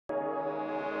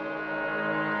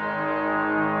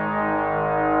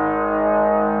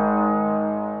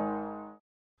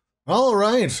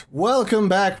Alright, welcome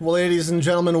back, ladies and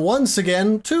gentlemen, once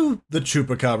again to the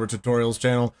Chupacabra Tutorials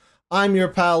channel. I'm your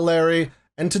pal Larry,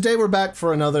 and today we're back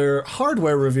for another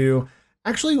hardware review,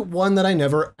 actually one that I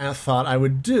never thought I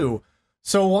would do.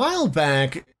 So a while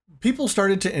back, people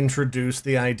started to introduce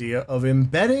the idea of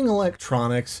embedding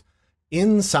electronics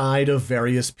inside of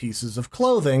various pieces of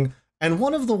clothing, and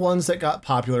one of the ones that got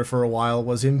popular for a while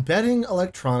was embedding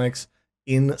electronics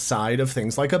inside of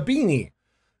things like a beanie.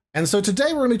 And so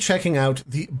today we're going to be checking out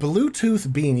the Bluetooth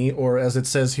Beanie, or as it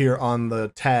says here on the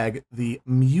tag, the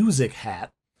Music Hat.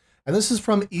 And this is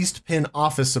from Eastpin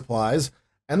Office Supplies.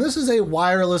 And this is a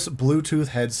wireless Bluetooth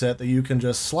headset that you can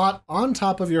just slot on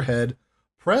top of your head,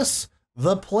 press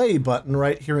the play button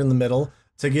right here in the middle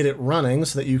to get it running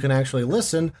so that you can actually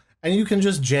listen, and you can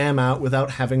just jam out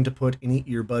without having to put any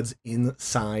earbuds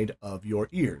inside of your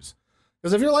ears.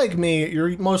 Because if you're like me,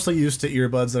 you're mostly used to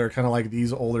earbuds that are kind of like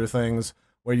these older things,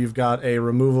 where you've got a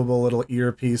removable little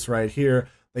earpiece right here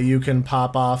that you can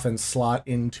pop off and slot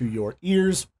into your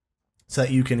ears so that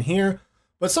you can hear.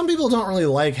 But some people don't really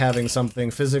like having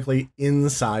something physically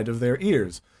inside of their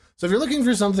ears. So if you're looking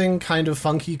for something kind of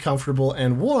funky, comfortable,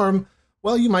 and warm,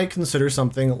 well, you might consider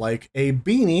something like a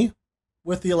beanie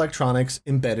with the electronics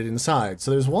embedded inside. So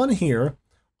there's one here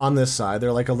on this side.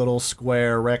 They're like a little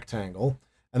square rectangle,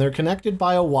 and they're connected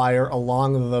by a wire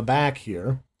along the back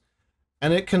here.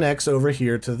 And it connects over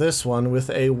here to this one with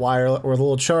a wire or a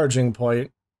little charging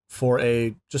point for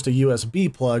just a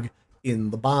USB plug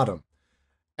in the bottom.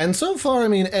 And so far, I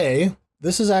mean,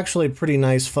 this is actually pretty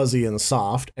nice, fuzzy, and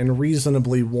soft, and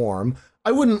reasonably warm.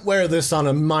 I wouldn't wear this on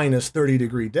a minus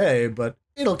 30-degree day, but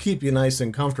it'll keep you nice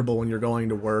and comfortable when you're going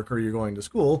to work or you're going to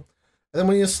school. And then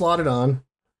when you slot it on,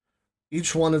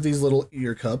 each one of these little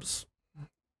ear cups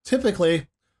typically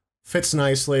fits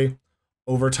nicely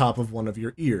over top of one of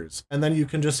your ears, and then you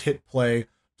can just hit play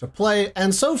to play.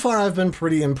 And so far I've been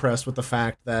pretty impressed with the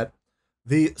fact that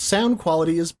the sound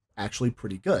quality is actually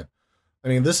pretty good. I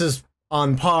mean, this is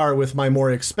on par with my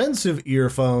more expensive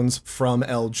earphones from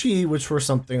LG, which were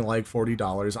something like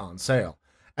 $40 on sale.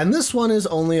 And this one is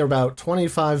only about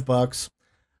 25 bucks,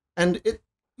 and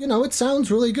it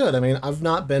sounds really good. I mean, I've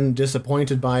not been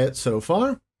disappointed by it so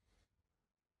far.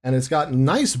 And it's got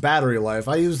nice battery life.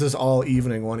 I used this all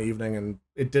evening one evening, and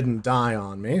it didn't die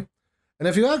on me. And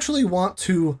if you actually want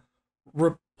to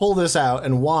pull this out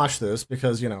and wash this,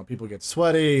 because, people get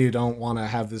sweaty, you don't want to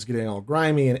have this getting all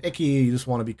grimy and icky, you just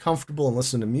want to be comfortable and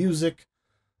listen to music,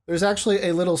 there's actually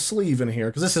a little sleeve in here,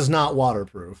 because this is not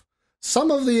waterproof. Some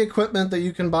of the equipment that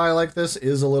you can buy like this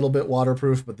is a little bit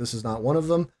waterproof, but this is not one of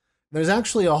them. There's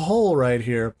actually a hole right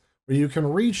here where you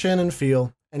can reach in and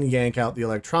feel and yank out the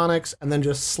electronics, and then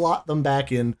just slot them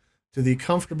back in to the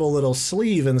comfortable little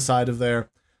sleeve inside of there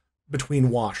between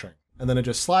washing. And then it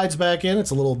just slides back in.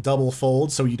 It's a little double fold,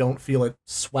 so you don't feel it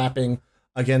swapping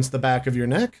against the back of your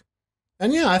neck.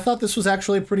 And yeah, I thought this was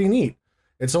actually pretty neat.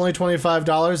 It's only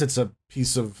 $25.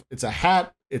 It's a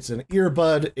hat, it's an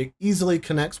earbud. It easily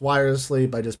connects wirelessly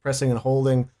by just pressing and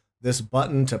holding this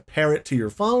button to pair it to your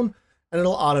phone, and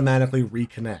it'll automatically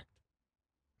reconnect.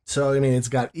 So, I mean, it's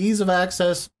got ease of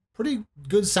access, pretty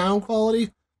good sound quality,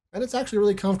 and it's actually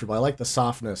really comfortable. I like the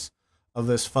softness of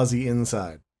this fuzzy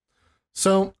inside.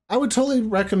 So, I would totally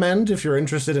recommend, if you're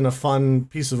interested in a fun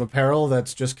piece of apparel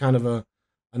that's just kind of a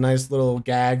nice little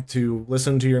gag to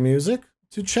listen to your music,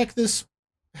 to check this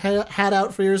hat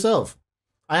out for yourself.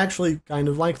 I actually kind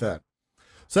of like that.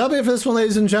 So that'll be it for this one,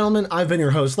 ladies and gentlemen. I've been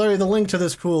your host, Larry. The link to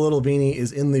this cool little beanie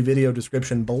is in the video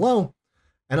description below,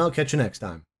 and I'll catch you next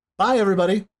time. Bye,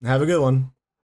 everybody. Have a good one.